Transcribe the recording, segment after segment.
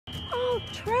Oh,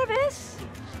 Travis,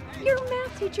 your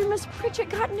math teacher, Miss Pritchett,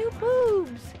 got new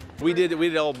boobs. We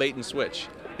did all bait and switch.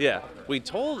 Yeah, we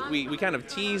kind of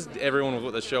teased everyone with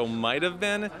what the show might have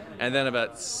been, and then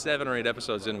about 7 or 8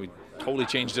 episodes in, we totally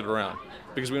changed it around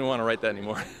because we didn't want to write that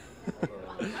anymore.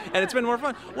 And it's been more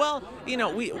fun. Well, you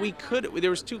know, we could. There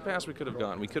was 2 paths we could have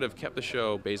gone. We could have kept the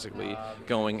show basically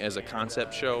going as a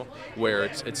concept show, where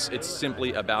it's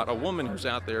simply about a woman who's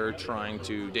out there trying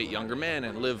to date younger men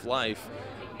and live life,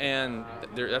 and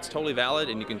that's totally valid,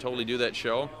 and you can totally do that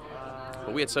show.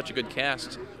 But we had such a good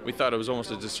cast, we thought it was almost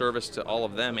a disservice to all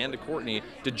of them and to Courtney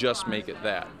to just make it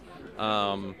that.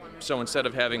 So instead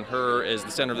of having her as the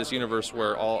center of this universe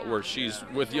where she's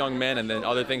with young men and then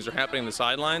other things are happening on the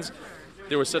sidelines,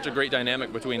 there was such a great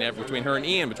dynamic between her and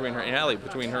Ian, between her and Allie,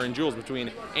 between her and Jules,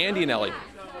 between Andy and Ellie.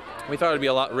 We thought it'd be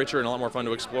a lot richer and a lot more fun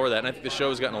to explore that, and I think the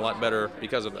show's gotten a lot better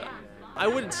because of that. I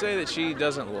wouldn't say that she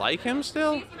doesn't like him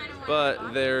still,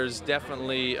 but there's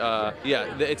definitely,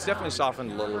 it's definitely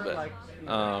softened a little bit.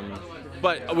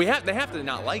 But they have to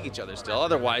not like each other still.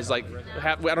 Otherwise, like,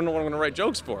 I don't know what I'm going to write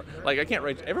jokes for. Like,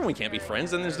 everyone can't be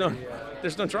friends, and there's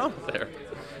no drama there.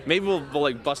 Maybe we'll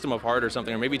like bust them apart or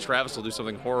something, or maybe Travis will do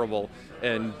something horrible,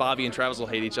 and Bobby and Travis will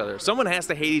hate each other. Someone has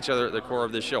to hate each other at the core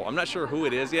of this show. I'm not sure who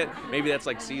it is yet. Maybe that's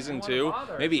like season 2.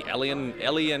 Maybe Ellie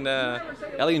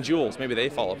and Jules. Maybe they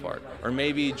fall apart, or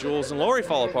maybe Jules and Lori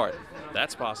fall apart.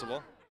 That's possible.